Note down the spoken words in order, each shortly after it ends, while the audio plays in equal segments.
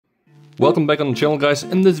Welcome back on the channel, guys.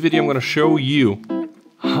 In this video I'm going to show you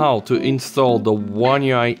how to install the One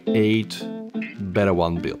UI 8 Beta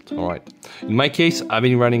 1 build. Alright, in my case I've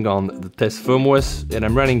been running on the test firmware and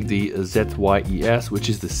I'm running the ZYES, which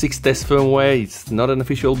is the 6th test firmware. It's not an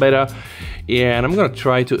official beta, and I'm going to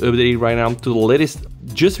try to update it right now to the latest,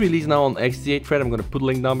 just released now on XDA thread. I'm going to put a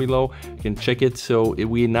link down below, you can check it. So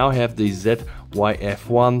we now have the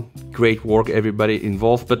ZYF1. Great work everybody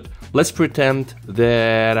involved, but let's pretend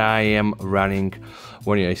that I am running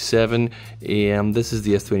One UI 7 and this is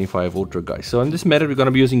the S25 Ultra, guys. So in this method we're going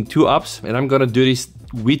to be using two apps, and I'm going to do this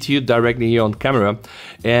with you directly here on camera.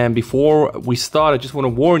 And before we start, I just want to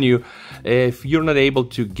warn you, if you're not able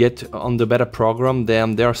to get on the beta program,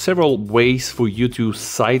 then there are several ways for you to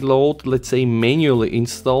sideload, let's say manually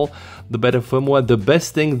install the beta firmware. The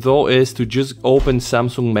best thing though is to just open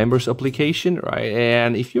Samsung members application, right?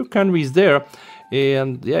 And if your country is there,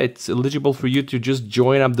 and yeah, it's eligible for you to just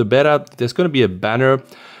join up the beta, there's going to be a banner,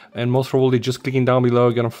 and most probably just clicking down below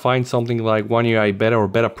you're going to find something like One UI beta or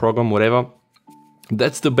beta program, whatever.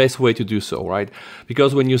 That's the best way to do so, right?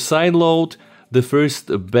 Because when you sideload the first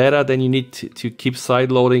beta, then you need to keep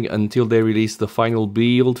sideloading until they release the final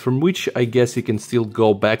build, from which I guess you can still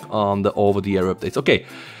go back on the over-the-air updates. Okay,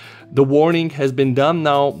 the warning has been done.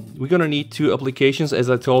 Now we're gonna need two applications, as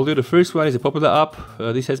I told you. The first one is a popular app.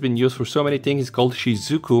 This has been used for so many things. It's called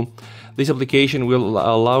Shizuku. This application will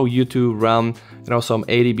allow you to run, some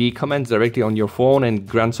ADB commands directly on your phone and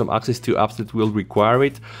grant some access to apps that will require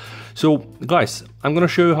it. So guys, I'm gonna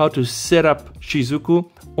show you how to set up Shizuku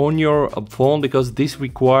on your phone, because this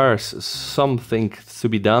requires something to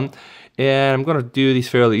be done, and I'm gonna do this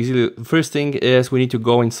fairly easily. First thing is we need to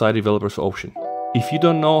go inside developers option. If you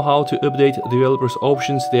don't know how to update developers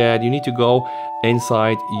options, then you need to go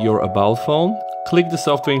inside your about phone, click the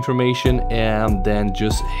software information, and then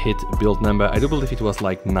just hit build number. I do believe it was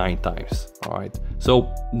like 9 times. All right, so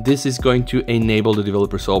this is going to enable the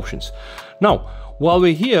developers options. Now while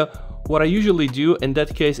we're here, what I usually do in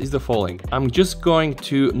that case is the following. I'm just going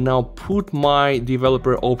to now put my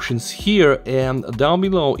developer options here, and down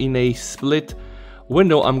below in a split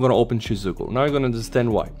window I'm going to open Shizuku. Now you're going to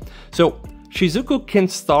understand why. So Shizuku can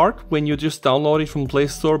start when you just download it from Play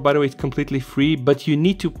Store. By the way, it's completely free, but you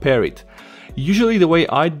need to pair it. Usually the way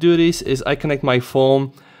I do this is I connect my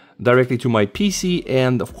phone directly to my PC,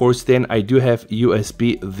 and of course then I do have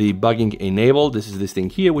USB debugging enabled. This is this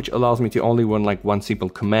thing here, which allows me to only run like one simple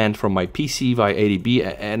command from my PC via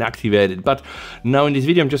ADB and activate it. But now in this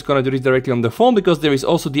video I'm just gonna do this directly on the phone, because there is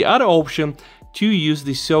also the other option to use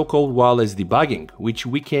the so-called wireless debugging, which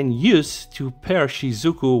we can use to pair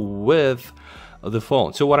Shizuku with the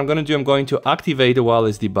phone. So what I'm going to do, I'm going to activate the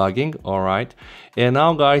wireless debugging. All right, and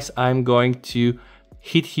now guys, I'm going to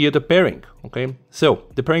hit here the pairing. Okay, so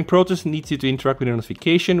the pairing process needs you to interact with a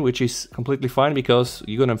notification, which is completely fine, because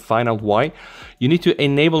you're going to find out why. You need to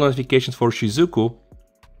enable notifications for Shizuku.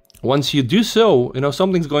 Once you do so,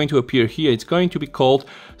 something's going to appear here. It's going to be called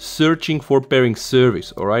searching for pairing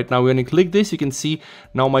service. All right, now when you click this, you can see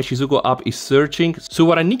now my Shizuku app is searching. So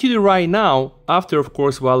what I need to do right now, after of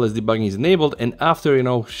course wireless debugging is enabled, and after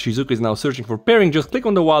Shizuku is now searching for pairing, just click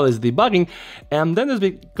on the wireless debugging, and then there's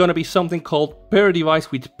going to be something called pair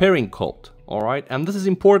device with pairing code. All right, and this is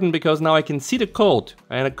important because now I can see the code,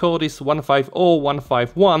 and the code is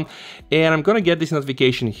 150151, and I'm gonna get this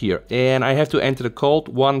notification here, and I have to enter the code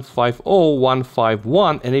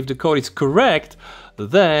 150151, and if the code is correct,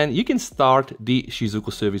 then you can start the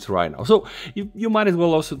Shizuku service right now. So you might as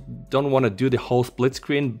well also don't want to do the whole split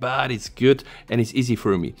screen, but it's good and it's easy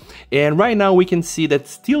for me. And right now we can see that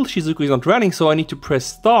still Shizuku is not running, so I need to press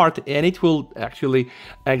start, and it will actually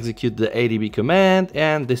execute the ADB command,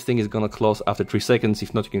 and this thing is gonna close after 3 seconds.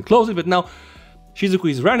 If not, you can close it. But now Shizuku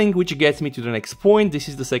is running, which gets me to the next point. This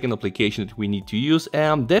is the second application that we need to use,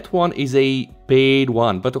 and that one is a paid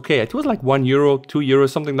one, but okay, it was like €1,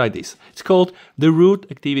 €2, something like this. It's called the Root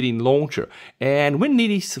Activity Launcher, and we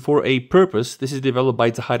need this for a purpose. This is developed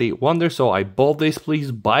by Zahari Wonder, so I bought this.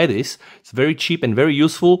 Please buy this. It's very cheap and very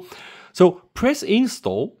useful. So press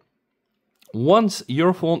install. Once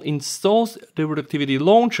your phone installs the Root Activity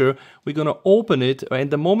Launcher, we're gonna open it,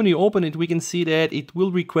 and the moment you open it, we can see that it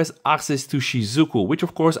will request access to Shizuku, which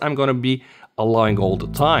of course I'm gonna be allowing all the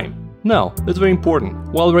time. Now, that's very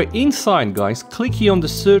important. While we're inside, guys, click here on the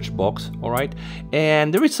search box, all right?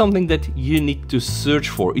 And there is something that you need to search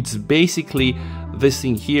for. It's basically this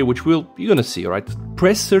thing here, which you're gonna see, right?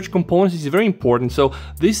 Press search components is very important. So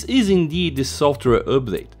this is indeed the software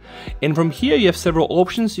update. And from here you have several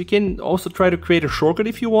options. You can also try to create a shortcut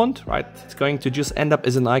if you want, right? It's going to just end up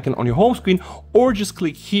as an icon on your home screen, or just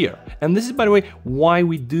click here. And this is, by the way, why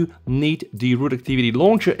we do need the root activity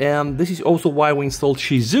launcher, and this is also why we installed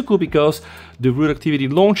Shizuku, because the root activity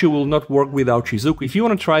launcher will not work without Shizuku. If you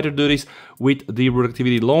want to try to do this with the root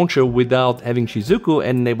activity launcher without having Shizuku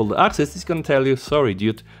and enable the access, it's going to tell you, sorry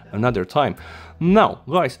dude, another time. Now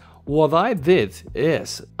guys, what I did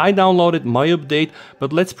is I downloaded my update,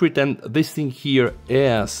 but let's pretend this thing here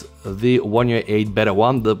is the One UI 8 beta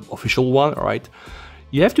 1, the official one, right?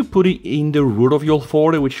 You have to put it in the root of your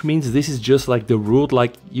folder, which means this is just like the root,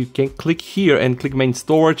 like you can click here and click main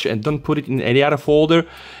storage and don't put it in any other folder.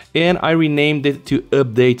 And I renamed it to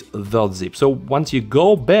update.zip. So once you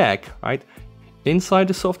go back, right, inside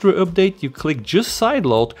the software update, you click just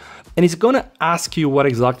sideload, and it's gonna ask you what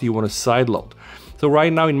exactly you want to sideload. So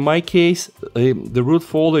right now, in my case, the root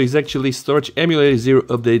folder is actually storage emulator 0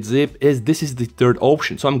 update zip, as this is the third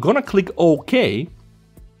option. So I'm gonna click OK,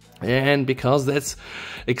 and because that's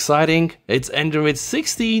exciting, it's Android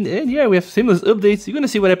 16, and yeah, we have seamless updates. You're gonna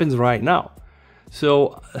see what happens right now.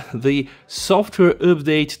 So the software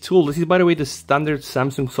update tool, this is, by the way, the standard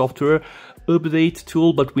Samsung software update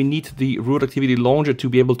tool, but we need the root activity launcher to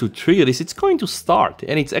be able to trigger this. It's going to start,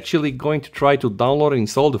 and it's actually going to try to download and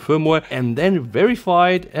install the firmware and then verify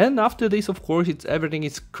it. And after this, of course, everything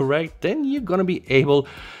is correct, then you're gonna be able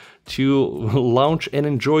to launch and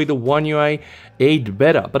enjoy the One UI 8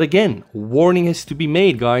 beta. But again, warning has to be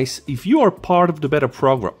made, guys. If you are part of the beta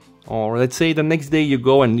program, or let's say the next day you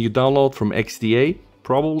go and you download from XDA,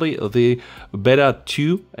 probably the beta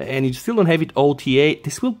 2, and you still don't have it OTA,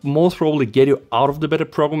 this will most probably get you out of the beta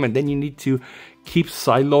program, and then you need to keep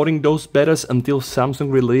sideloading those betas until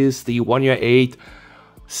Samsung release the One UI 8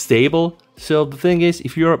 stable. So the thing is,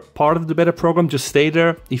 if you're part of the beta program, just stay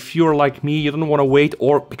there. If you're like me, you don't want to wait,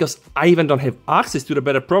 or because I even don't have access to the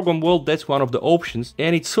beta program, well, that's one of the options.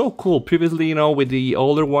 And it's so cool. Previously, you know, with the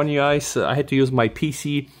older One UIs, I had to use my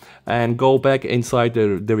PC and go back inside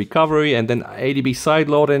the recovery and then ADB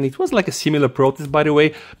sideload, and it was like a similar process, by the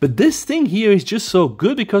way. But this thing here is just so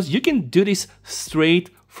good because you can do this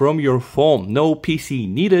straight from your phone. No PC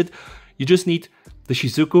needed. You just need the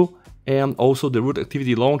Shizuku and also the root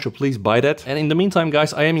activity launcher. Please buy that. And in the meantime,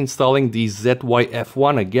 guys, I am installing the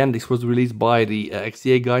ZYF1. Again, this was released by the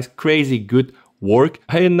XDA guys. Crazy good work,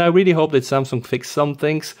 and I really hope that Samsung fixed some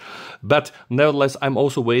things. But nevertheless, I'm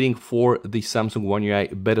also waiting for the Samsung One UI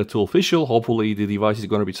Beta 2 official. Hopefully the device is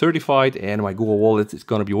going to be certified and my Google Wallet is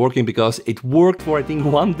going to be working, because it worked for I think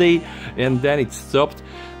one day and then it stopped.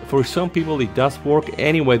 For some people it does work.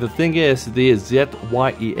 Anyway, the thing is, the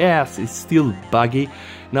ZYES is still buggy.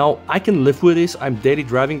 Now, I can live with this. I'm daily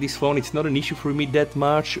driving this phone. It's not an issue for me that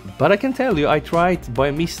much. But I can tell you, I tried by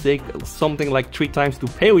mistake something like 3 times to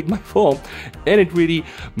pay with my phone, and it really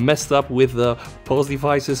messed up with the POS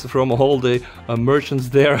devices from all the merchants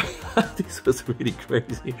there. This was really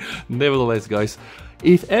crazy. Nevertheless, guys,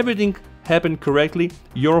 if everything happened correctly,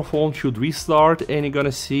 your phone should restart, and you're gonna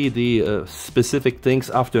see the specific things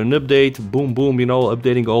after an update. Boom, boom, you know,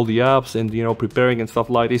 updating all the apps and, you know, preparing and stuff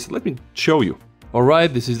like this. Let me show you.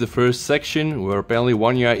 Alright, this is the first section where apparently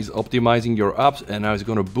One UI is optimizing your apps, and now it's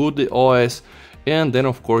gonna boot the OS. And then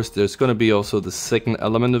of course there's gonna be also the second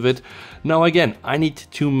element of it. Now again, I need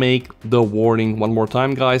to make the warning one more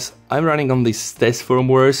time, guys. I'm running on these test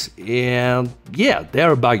firmwares, and yeah,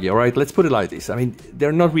 they're buggy, alright? Let's put it like this. I mean,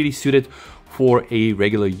 they're not really suited for a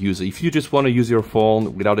regular user. If you just want to use your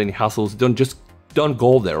phone without any hassles, don't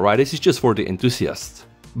go there, right? This is just for the enthusiasts.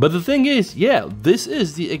 But the thing is, yeah, this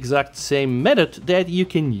is the exact same method that you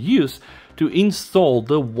can use to install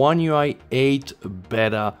the One UI 8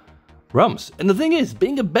 beta ROMs. And the thing is,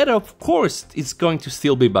 being a beta, of course, it's going to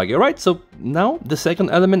still be buggy, right? So now the second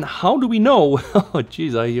element, how do we know? Oh,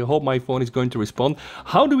 jeez, I hope my phone is going to respond.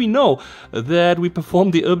 How do we know that we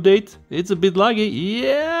performed the update? It's a bit laggy.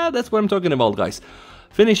 Yeah, that's what I'm talking about, guys.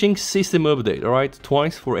 Finishing system update, alright,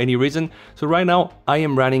 twice for any reason. So right now I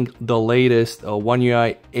am running the latest One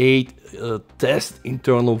UI 8 test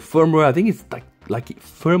internal firmware. I think it's like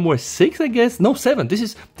firmware 6, I guess. No, 7. This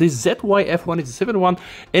is the ZYF1, it's the 7th one.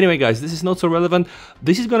 Anyway, guys, this is not so relevant.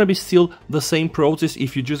 This is gonna be still the same process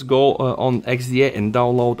if you just go on XDA and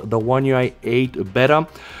download the One UI 8 beta.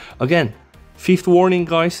 Again, 5th warning,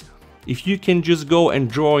 guys. if you can just go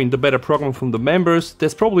and join the beta program from the members,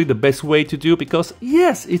 that's probably the best way to do, because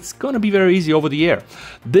yes, it's gonna be very easy over the air.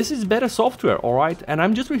 This is beta software, alright, and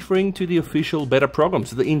I'm just referring to the official beta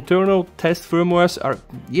programs. The internal test firmwares are,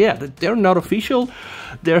 yeah, they're not official,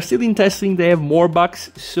 they're still in testing, they have more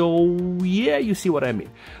bugs, so yeah, you see what I mean.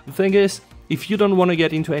 The thing is, if you don't want to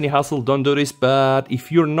get into any hassle, don't do this, but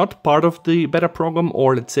if you're not part of the beta program,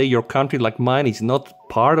 or let's say your country like mine is not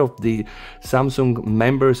part of the Samsung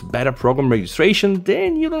members beta program registration,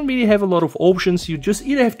 then you don't really have a lot of options. You just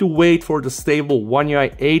either have to wait for the stable One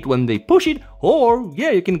UI 8 when they push it, or yeah,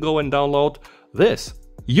 you can go and download this.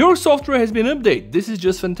 Your software has been updated. This is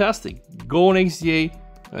just fantastic. Go on XDA,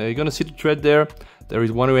 you're gonna see the thread there. There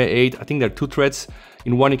is One UI 8, I think there are 2 threads.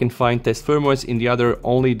 In one you can find test firmwares, in the other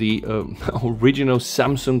only the original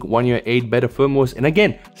Samsung One UI 8 beta firmwares. And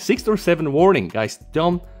again, 6 or 7 warning, guys,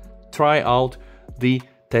 don't try out the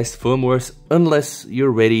test firmwares unless you're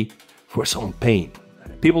ready for some pain.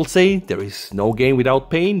 People say there is no game without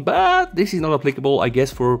pain, but this is not applicable, I guess,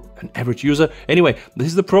 for an average user. Anyway, this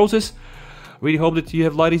is the process. Really hope that you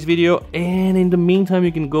have liked this video, and in the meantime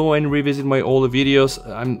you can go and revisit my older videos.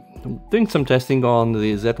 I'm doing some testing on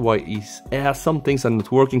the ZYE. Some things are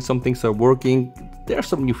not working, some things are working. There are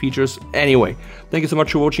some new features. Anyway, thank you so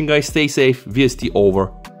much for watching, guys. Stay safe, VST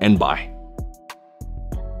over, and bye.